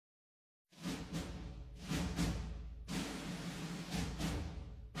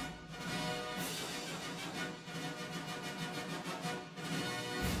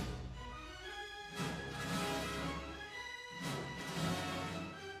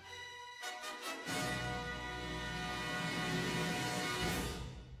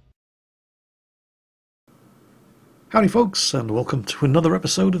Howdy folks, and welcome to another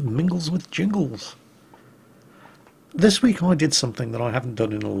episode of Mingles with Jingles. This week I did something that I haven't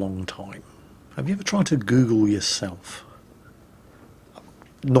done in a long time. Have you ever tried to Google yourself?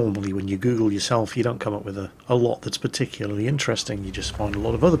 Normally when you Google yourself you don't come up with a lot that's particularly interesting, you just find a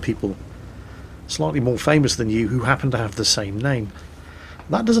lot of other people slightly more famous than you who happen to have the same name.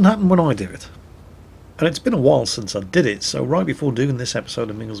 That doesn't happen when I do it. And it's been a while since I did it, so right before doing this episode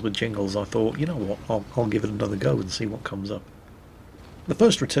of Mingles with Jingles I thought, you know what, I'll give it another go and see what comes up. The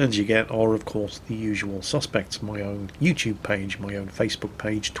first returns you get are of course the usual suspects: my own YouTube page, my own Facebook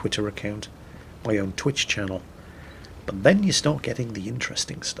page, Twitter account, my own Twitch channel. But then you start getting the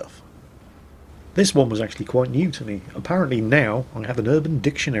interesting stuff. This one was actually quite new to me. Apparently now I have an Urban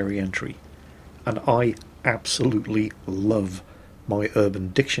Dictionary entry, and I absolutely love my Urban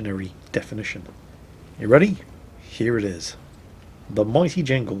Dictionary definition. You ready? Here it is. The Mighty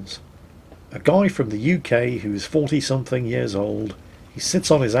Jingles. A guy from the UK who's 40-something years old. He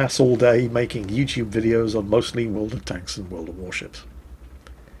sits on his ass all day making YouTube videos on mostly World of Tanks and World of Warships.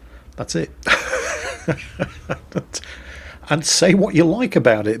 That's it. And say what you like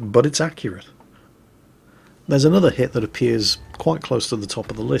about it, but it's accurate. There's another hit that appears quite close to the top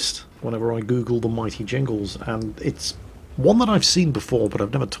of the list whenever I Google the Mighty Jingles, and it's one that I've seen before but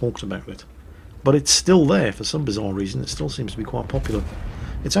I've never talked about it. But it's still there for some bizarre reason. It still seems to be quite popular.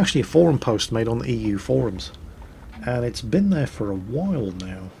 It's actually a forum post made on the EU forums, and it's been there for a while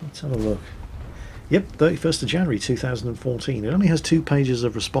now. Let's have a look. Yep, 31st of January 2014. It only has 2 pages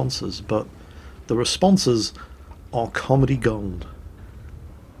of responses, but the responses are comedy gold.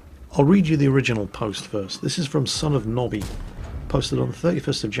 I'll read you the original post first. This is from Son of Nobby, posted on the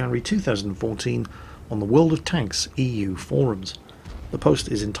 31st of January 2014 on the World of Tanks EU forums. The post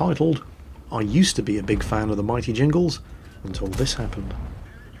is entitled, "I used to be a big fan of the Mighty Jingles until this happened.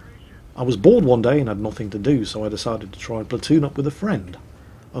 I was bored one day and had nothing to do, so I decided to try and platoon up with a friend.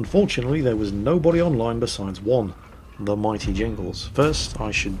 Unfortunately, there was nobody online besides one, the Mighty Jingles. First,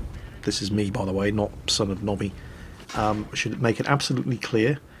 this is me by the way, not Son of Nobby, should make it absolutely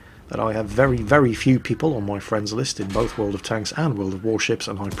clear that I have very, very few people on my friends list in both World of Tanks and World of Warships,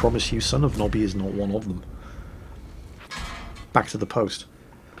 and I promise you Son of Nobby is not one of them." Back to the post.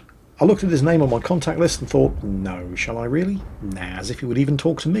 I looked at his name on my contact list and thought, no, shall I really? Nah, as if he would even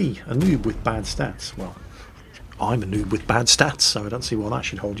talk to me, a noob with bad stats. Well, I'm a noob with bad stats, so I don't see why that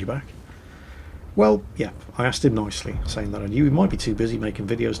should hold you back. Well, yeah, I asked him nicely, saying that I knew he might be too busy making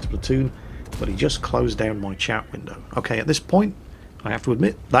videos to platoon, but he just closed down my chat window. Okay, at this point, I have to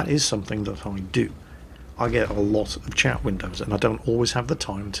admit, that is something that I do. I get a lot of chat windows, and I don't always have the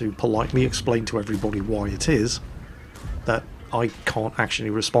time to politely explain to everybody why it is that I can't actually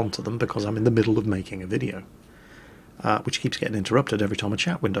respond to them because I'm in the middle of making a video, which keeps getting interrupted every time a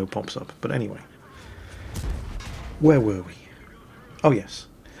chat window pops up. But anyway, where were we? Oh yes,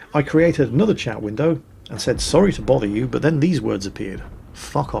 I created another chat window and said sorry to bother you, but then these words appeared: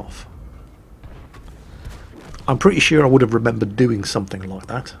 fuck off. I'm pretty sure I would have remembered doing something like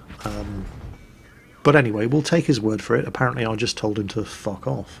that, but anyway, we'll take his word for it. Apparently I just told him to fuck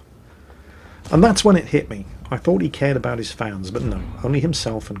off. And that's when it hit me. I thought he cared about his fans, but no, only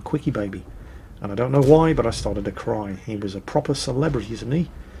himself and Quickie Baby. And I don't know why, but I started to cry. He was a proper celebrity to me.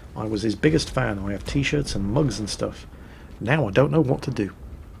 I was his biggest fan. I have t-shirts and mugs and stuff. Now I don't know what to do.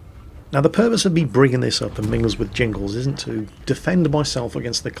 Now the purpose of me bringing this up and Mingles with Jingles isn't to defend myself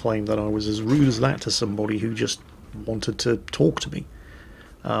against the claim that I was as rude as that to somebody who just wanted to talk to me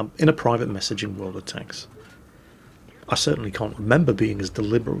in a private message in World of Tanks. I certainly can't remember being as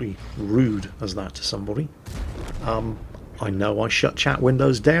deliberately rude as that to somebody. I know I shut chat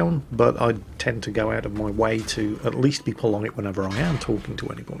windows down, but I tend to go out of my way to at least be polite whenever I am talking to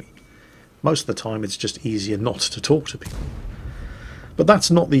anybody. Most of the time it's just easier not to talk to people. But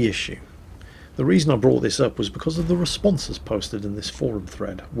that's not the issue. The reason I brought this up was because of the responses posted in this forum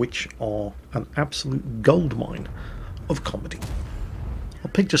thread, which are an absolute goldmine of comedy.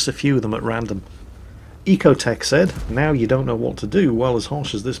 I'll pick just a few of them at random. Ecotech said, "Now you don't know what to do. Well, as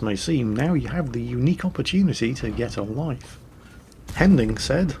harsh as this may seem, now you have the unique opportunity to get a life." Hending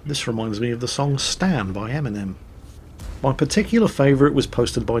said, "This reminds me of the song Stan by Eminem." My particular favourite was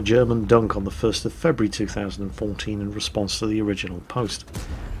posted by German Dunk on the 1st of February 2014 in response to the original post.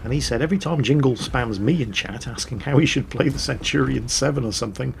 And he said, "Every time Jingle spams me in chat asking how he should play the Centurion 7 or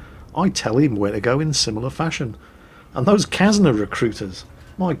something, I tell him where to go in similar fashion. And those Kazna recruiters,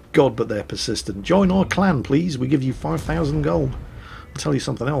 my god, but they're persistent. Join our clan, please. We give you 5,000 gold. I'll tell you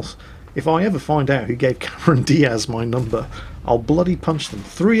something else. If I ever find out who gave Cameron Diaz my number, I'll bloody punch them.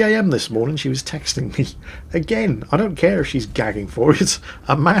 3 AM this morning she was texting me. Again, I don't care if she's gagging for it.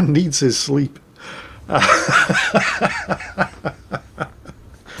 A man needs his sleep.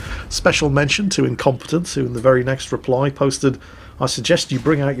 Special mention to Incompetence, who in the very next reply posted, "I suggest you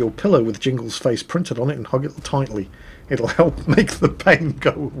bring out your pillow with Jingles' face printed on it and hug it tightly. It'll help make the pain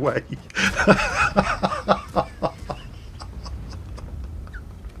go away."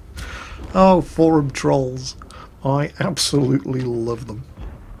 Oh, forum trolls. I absolutely love them.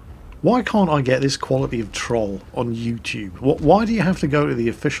 Why can't I get this quality of troll on YouTube? Why do you have to go to the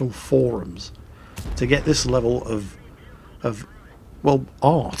official forums to get this level of well,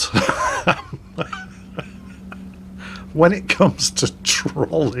 art? When it comes to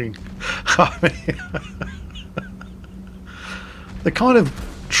trolling, I mean, the kind of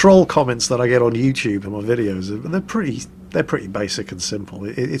troll comments that I get on YouTube and my videos, they're pretty basic and simple.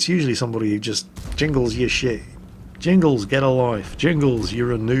 It's usually somebody who just, "Jingles, you shit. Jingles, get a life. Jingles,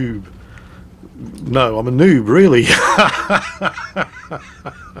 you're a noob." No, I'm a noob, really.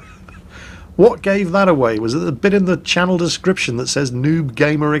 What gave that away? Was it the bit in the channel description that says "Noob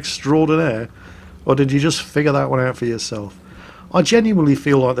Gamer Extraordinaire"? Or did you just figure that one out for yourself? I genuinely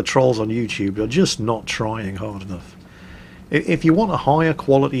feel like the trolls on YouTube are just not trying hard enough. If you want a higher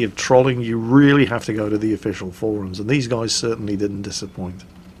quality of trolling, you really have to go to the official forums, and these guys certainly didn't disappoint.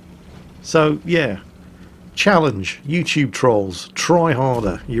 So, yeah. Challenge, YouTube trolls, try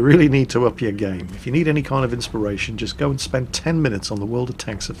harder. You really need to up your game. If you need any kind of inspiration, just go and spend 10 minutes on the World of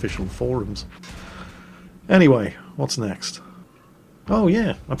Tanks official forums. Anyway, what's next? Oh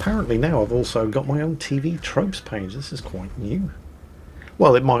yeah, apparently now I've also got my own TV tropes page. This is quite new.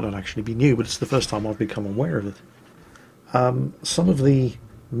 Well, it might not actually be new, but it's the first time I've become aware of it. Some of the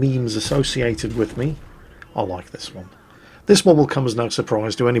memes associated with me, I like this one. This one will come as no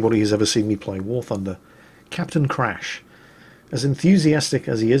surprise to anybody who's ever seen me play War Thunder. Captain Crash. As enthusiastic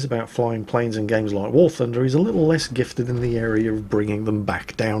as he is about flying planes in games like War Thunder, he's a little less gifted in the area of bringing them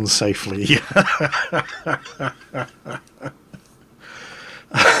back down safely.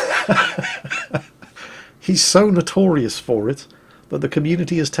 He's so notorious for it that the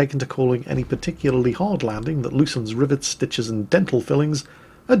community has taken to calling any particularly hard landing that loosens rivets, stitches and dental fillings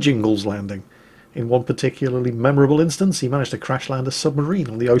a Jingles landing. In one particularly memorable instance, he managed to crash land a submarine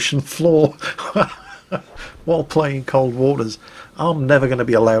on the ocean floor while playing Cold Waters. I'm never going to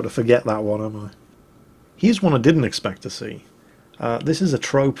be allowed to forget that one, am I? Here's one I didn't expect to see. This is a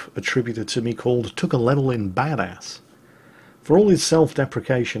trope attributed to me called "Took a Level in Badass." For all his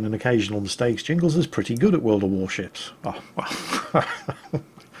self-deprecation and occasional mistakes, Jingles is pretty good at World of Warships. Oh, well,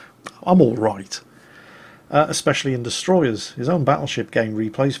 I'm alright. Especially in destroyers. His own battleship game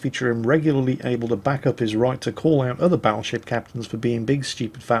replays feature him regularly able to back up his right to call out other battleship captains for being big,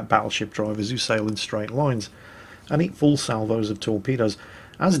 stupid, fat battleship drivers who sail in straight lines and eat full salvos of torpedoes,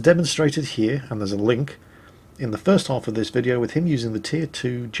 as demonstrated here, and there's a link, in the first half of this video with him using the Tier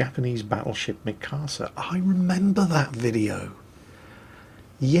 2 Japanese battleship Mikasa. I remember that video.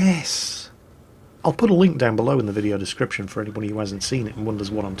 Yes. I'll put a link down below in the video description for anybody who hasn't seen it and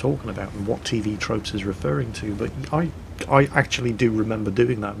wonders what I'm talking about and what TV tropes is referring to, but I actually do remember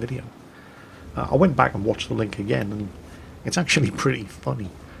doing that video. I went back and watched the link again, and it's actually pretty funny.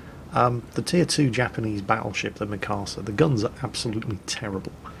 The Tier 2 Japanese battleship, the Mikasa, the guns are absolutely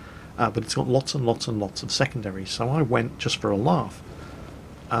terrible. But it's got lots and lots and lots of secondaries, so I went just for a laugh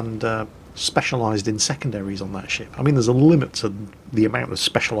and specialised in secondaries on that ship. I mean, there's a limit to the amount of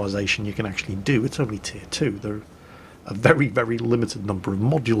specialisation you can actually do. It's only Tier 2. There are a very, very limited number of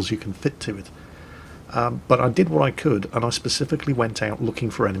modules you can fit to it. But I did what I could, and I specifically went out looking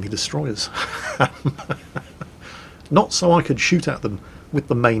for enemy destroyers. Not so I could shoot at them with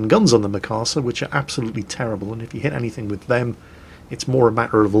the main guns on the Mikasa, which are absolutely terrible, and if you hit anything with them, it's more a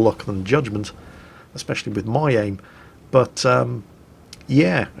matter of luck than judgment, especially with my aim. But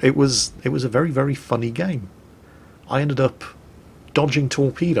yeah, it was a very, very funny game. I ended up dodging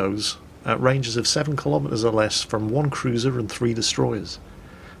torpedoes at ranges of 7 kilometers or less from 1 cruiser and 3 destroyers.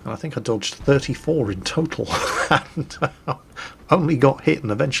 And I think I dodged 34 in total, and only got hit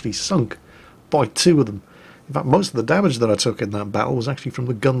and eventually sunk by 2 of them. In fact, most of the damage that I took in that battle was actually from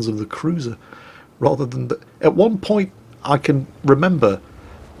the guns of the cruiser, rather than at one point I can remember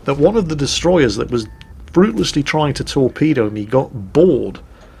that one of the destroyers that was fruitlessly trying to torpedo me got bored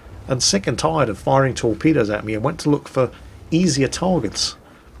and sick and tired of firing torpedoes at me and went to look for easier targets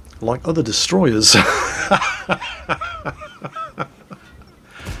like other destroyers.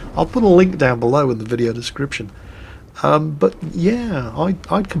 I'll put a link down below in the video description. But yeah,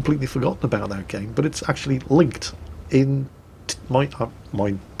 I'd completely forgotten about that game, but it's actually linked in my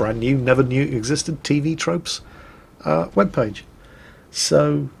brand new, never knew existed TV tropes webpage.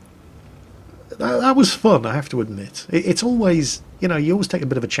 So that was fun, I have to admit. It's always, you know, you always take a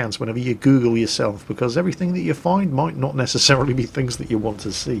bit of a chance whenever you Google yourself, because everything that you find might not necessarily be things that you want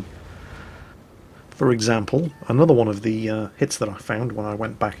to see. For example, another one of the hits that I found when I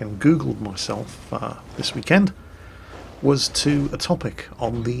went back and Googled myself this weekend was to a topic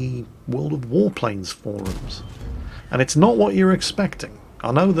on the World of Warplanes forums. And it's not what you're expecting.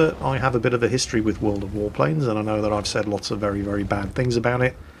 I know that I have a bit of a history with World of Warplanes, and I know that I've said lots of very, very bad things about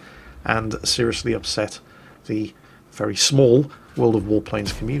it, and seriously upset the very small World of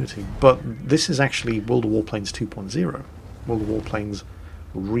Warplanes community. But this is actually World of Warplanes 2.0. World of Warplanes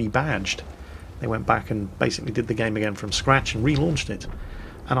rebadged. They went back and basically did the game again from scratch and relaunched it.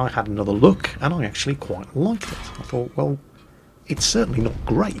 And I had another look, and I actually quite liked it. I thought, well, it's certainly not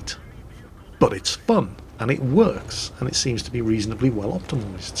great, but it's fun, and it works, and it seems to be reasonably well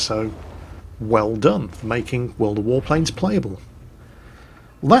optimised. So, well done for making World of Warplanes playable.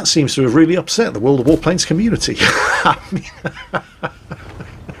 Well, that seems to have really upset the World of Warplanes community.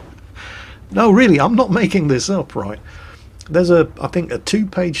 No, really, I'm not making this up, right? There's I think a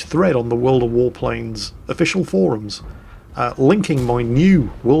 2-page thread on the World of Warplanes official forums linking my new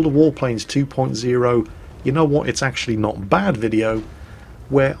World of Warplanes 2.0, you know what, it's actually not bad video,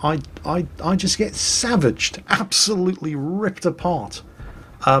 where I just get savaged, absolutely ripped apart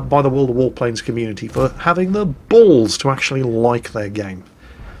by the World of Warplanes community for having the balls to actually like their game.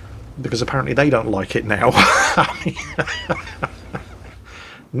 Because apparently they don't like it now.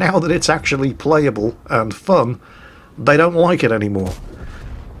 Now that it's actually playable and fun, they don't like it anymore.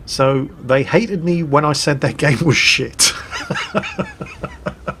 So they hated me when I said their game was shit.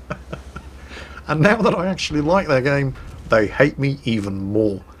 And now that I actually like their game, they hate me even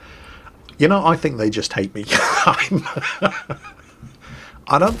more. You know, I think they just hate me.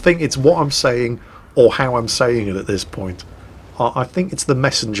 I don't think it's what I'm saying or how I'm saying it at this point. I think it's the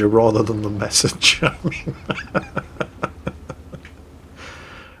messenger rather than the message. I mean,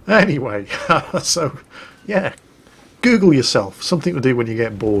 anyway, so yeah, Google yourself, something to do when you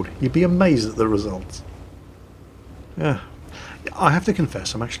get bored. You'd be amazed at the results. Yeah, I have to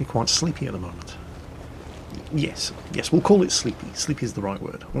confess, I'm actually quite sleepy at the moment. Yes, we'll call it sleepy. Sleepy is the right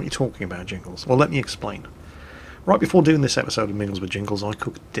word. What are you talking about, Jingles? Well, let me explain. Right before doing this episode of Mingles with Jingles, I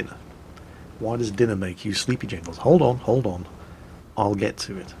cooked dinner. Why does dinner make you sleepy, Jingles? Hold on. I'll get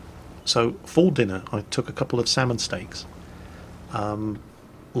to it. So, for dinner, I took a couple of salmon steaks,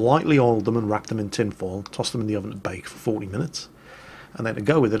 lightly oiled them and wrapped them in tin foil, tossed them in the oven to bake for 40 minutes, and then to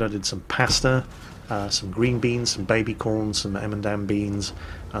go with it I did some pasta, some green beans, some baby corn, some M&M beans,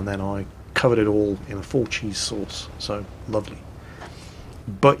 and then I covered it all in a 4-cheese sauce. So, lovely.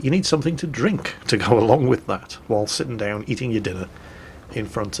 But you need something to drink to go along with that while sitting down eating your dinner in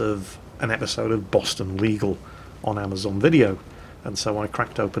front of an episode of Boston Legal on Amazon Video. And so I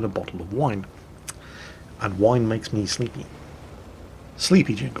cracked open a bottle of wine. And wine makes me sleepy.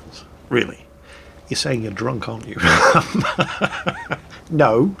 Sleepy, Jingles. Really? You're saying you're drunk, aren't you?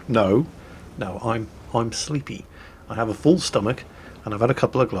 No, I'm sleepy. I have a full stomach, and I've had a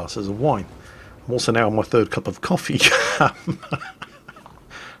couple of glasses of wine. I'm also now on my 3rd cup of coffee.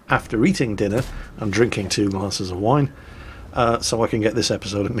 After eating dinner and drinking 2 glasses of wine, so I can get this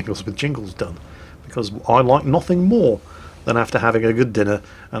episode of Mingles with Jingles done. Because I like nothing more than after having a good dinner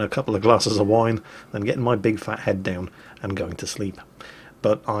and a couple of glasses of wine, then getting my big fat head down and going to sleep.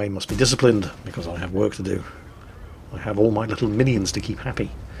 But I must be disciplined, because I have work to do. I have all my little minions to keep happy.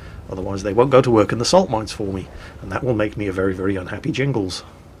 Otherwise they won't go to work in the salt mines for me, and that will make me a very, very unhappy Jingles.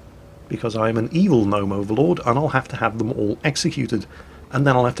 Because I am an evil gnome overlord, and I'll have to have them all executed, and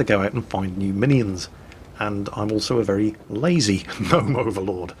then I'll have to go out and find new minions. And I'm also a very lazy gnome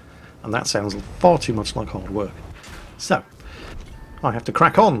overlord, and that sounds far too much like hard work. So, I have to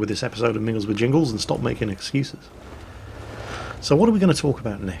crack on with this episode of Mingles with Jingles and stop making excuses. So what are we going to talk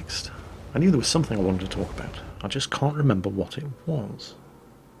about next? I knew there was something I wanted to talk about. I just can't remember what it was.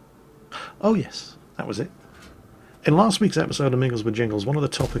 Oh yes, that was it. In last week's episode of Mingles with Jingles, one of the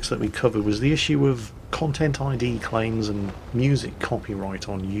topics that we covered was the issue of content ID claims and music copyright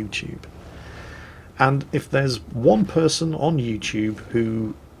on YouTube. And if there's one person on YouTube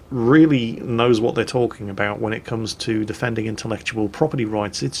who really knows what they're talking about when it comes to defending intellectual property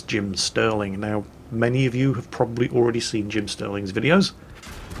rights, it's Jim Sterling. Now, many of you have probably already seen Jim Sterling's videos.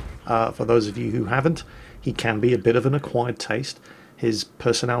 For those of you who haven't, he can be a bit of an acquired taste. His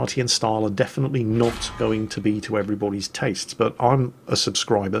personality and style are definitely not going to be to everybody's tastes, but I'm a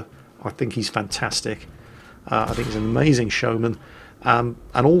subscriber. I think he's fantastic. I think he's an amazing showman, and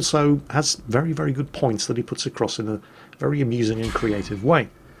also has very, very good points that he puts across in a very amusing and creative way.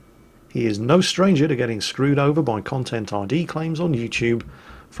 He is no stranger to getting screwed over by content ID claims on YouTube,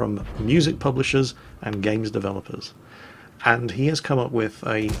 from music publishers and games developers. And he has come up with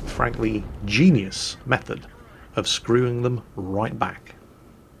a frankly genius method of screwing them right back.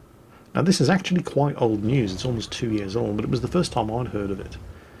 Now this is actually quite old news, it's almost 2 years old, but it was the first time I'd heard of it.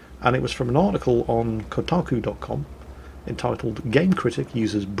 And it was from an article on Kotaku.com entitled "Game Critic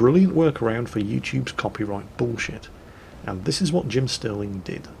Uses Brilliant Workaround for YouTube's Copyright Bullshit." And this is what Jim Sterling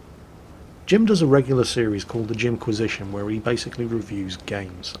did. Jim does a regular series called the Jimquisition where he basically reviews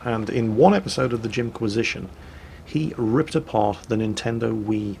games, and in one episode of the Jimquisition he ripped apart the Nintendo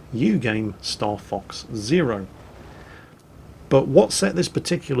Wii U game Star Fox Zero. But what set this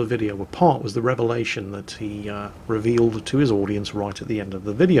particular video apart was the revelation that he revealed to his audience right at the end of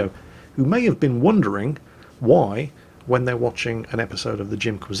the video, who may have been wondering why, when they're watching an episode of the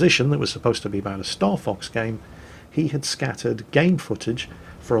Jimquisition that was supposed to be about a Star Fox game, he had scattered game footage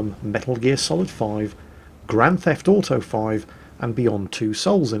from Metal Gear Solid 5, Grand Theft Auto 5, and Beyond Two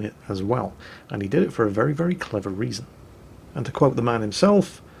Souls in it as well. And he did it for a very, very clever reason. And to quote the man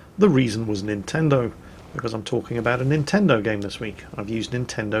himself, the reason was Nintendo, because I'm talking about a Nintendo game this week. I've used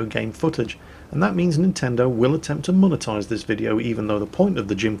Nintendo game footage, and that means Nintendo will attempt to monetize this video, even though the point of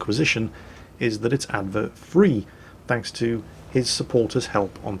the Jimquisition is that it's advert free, thanks to his supporters'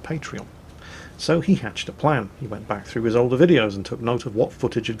 help on Patreon. So he hatched a plan. He went back through his older videos and took note of what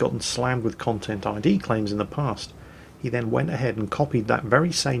footage had gotten slammed with Content ID claims in the past. He then went ahead and copied that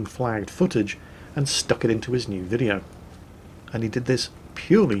very same flagged footage and stuck it into his new video. And he did this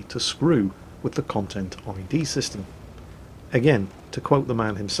purely to screw with the Content ID system. Again, to quote the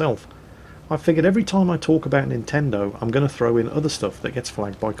man himself, "I figured every time I talk about Nintendo I'm going to throw in other stuff that gets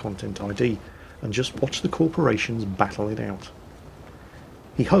flagged by Content ID and just watch the corporations battle it out."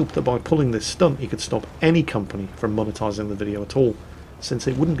 He hoped that by pulling this stunt he could stop any company from monetizing the video at all, since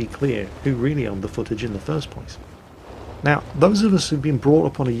it wouldn't be clear who really owned the footage in the first place. Now, those of us who've been brought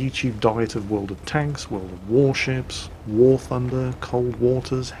up on a YouTube diet of World of Tanks, World of Warships, War Thunder, Cold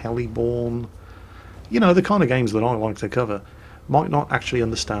Waters, Heliborn, you know, the kind of games that I like to cover, might not actually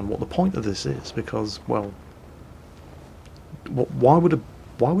understand what the point of this is, because, well, why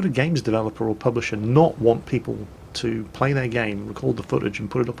would a games developer or publisher not want people to play their game, record the footage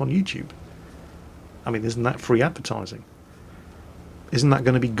and put it up on YouTube? I mean, isn't that free advertising? Isn't that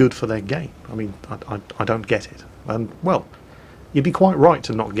going to be good for their game? I mean, I don't get it. And, well, you'd be quite right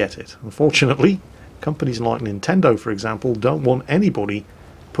to not get it. Unfortunately, companies like Nintendo, for example, don't want anybody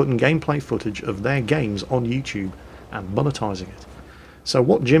putting gameplay footage of their games on YouTube and monetizing it. So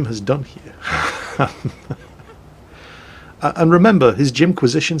what Jim has done here... and remember, his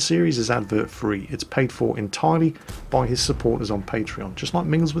Jimquisition series is advert free. It's paid for entirely by his supporters on Patreon, just like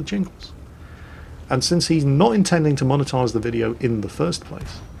Mingles with Jingles. And since he's not intending to monetize the video in the first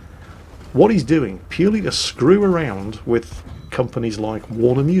place, what he's doing, purely to screw around with companies like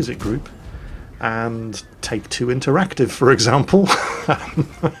Warner Music Group and Take-Two Interactive, for example,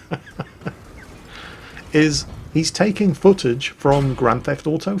 is he's taking footage from Grand Theft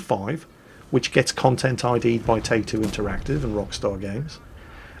Auto 5, which gets Content ID'd by Take-Two Interactive and Rockstar Games,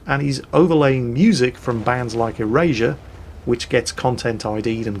 and he's overlaying music from bands like Erasure, which gets Content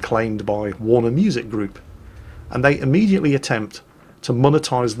ID'd and claimed by Warner Music Group. And they immediately attempt to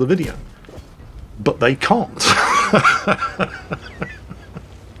monetize the video. But they can't.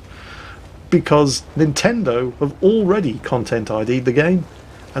 Because Nintendo have already Content ID'd the game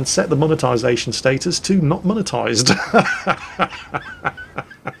and set the monetization status to not monetized.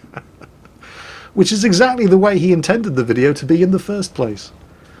 Which is exactly the way he intended the video to be in the first place.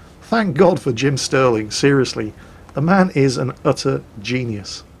 Thank God for Jim Sterling, seriously. The man is an utter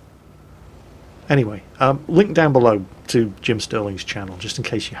genius. Anyway, link down below to Jim Sterling's channel, just in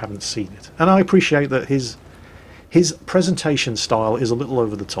case you haven't seen it. And I appreciate that his presentation style is a little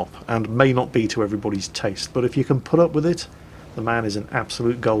over the top, and may not be to everybody's taste, but if you can put up with it, the man is an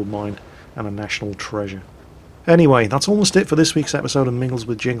absolute goldmine and a national treasure. Anyway, that's almost it for this week's episode of Mingles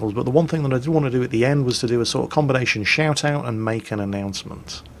with Jingles, but the one thing that I did want to do at the end was to do a sort of combination shout out and make an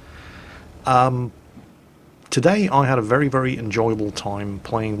announcement. Today I had a very, very enjoyable time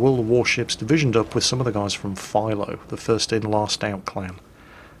playing World of Warships Divisioned Up with some of the guys from Philo, the first in, last out clan.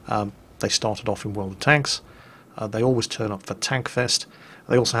 They started off in World of Tanks. They always turn up for Tank Fest.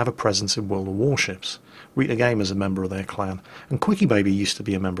 They also have a presence in World of Warships. Rita Game is a member of their clan, and Quickie Baby used to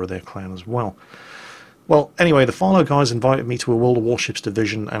be a member of their clan as well. Well, anyway, the Philo guys invited me to a World of Warships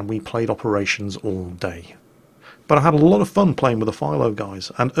division, and we played operations all day. But I had a lot of fun playing with the Philo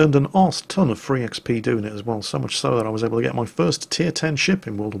guys, and earned an arse ton of free XP doing it as well, so much so that I was able to get my first Tier 10 ship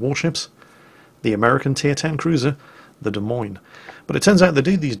in World of Warships, the American Tier 10 cruiser, the Des Moines. But it turns out they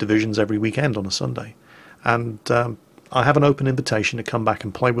do these divisions every weekend on a Sunday, and I have an open invitation to come back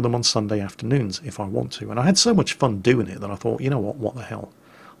and play with them on Sunday afternoons if I want to. And I had so much fun doing it that I thought, you know what the hell?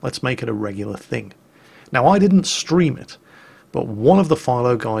 Let's make it a regular thing. Now, I didn't stream it, but one of the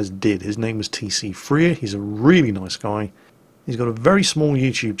Philo guys did. His name was TC Freer. He's a really nice guy. He's got a very small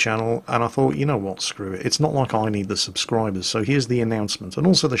YouTube channel, and I thought, you know what, screw it. It's not like I need the subscribers, so here's the announcement, and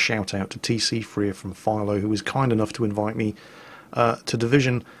also the shout out to TC Freer from Philo, who was kind enough to invite me to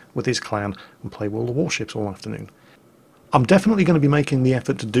Division with his clan and play World of Warships all afternoon. I'm definitely going to be making the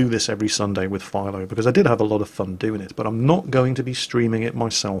effort to do this every Sunday with Philo, because I did have a lot of fun doing it, but I'm not going to be streaming it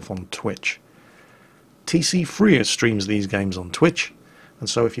myself on Twitch. TC Freer streams these games on Twitch, and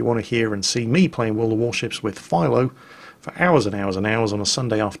so if you want to hear and see me playing World of Warships with Philo for hours and hours and hours on a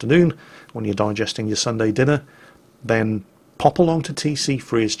Sunday afternoon when you're digesting your Sunday dinner, then pop along to TC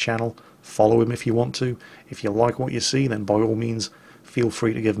Freer's channel, follow him if you want to. If you like what you see, then by all means feel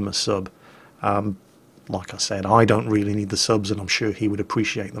free to give him a sub. Like I said, I don't really need the subs, and I'm sure he would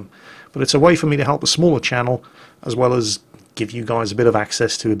appreciate them. But it's a way for me to help a smaller channel, as well as give you guys a bit of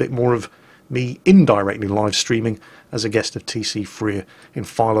access to a bit more of me indirectly live streaming as a guest of TC Freer in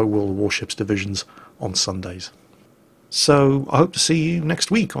Philo World of Warships divisions on Sundays. So I hope to see you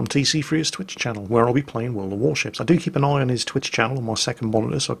next week on TC Freer's Twitch channel, where I'll be playing World of Warships. I do keep an eye on his Twitch channel on my second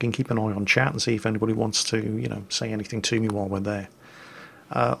monitor, so I can keep an eye on chat and see if anybody wants to, you know, say anything to me while we're there.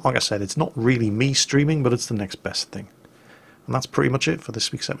 Like I said, it's not really me streaming, but it's the next best thing. And that's pretty much it for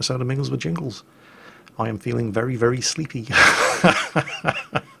this week's episode of Mingles with Jingles. I am feeling very, very sleepy.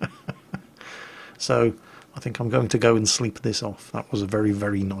 So I think I'm going to go and sleep this off. That was a very,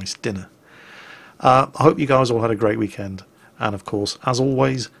 very nice dinner. I hope you guys all had a great weekend. And of course, as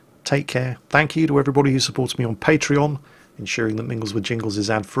always, take care. Thank you to everybody who supports me on Patreon, ensuring that Mingles with Jingles is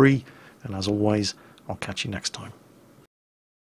ad-free. And as always, I'll catch you next time.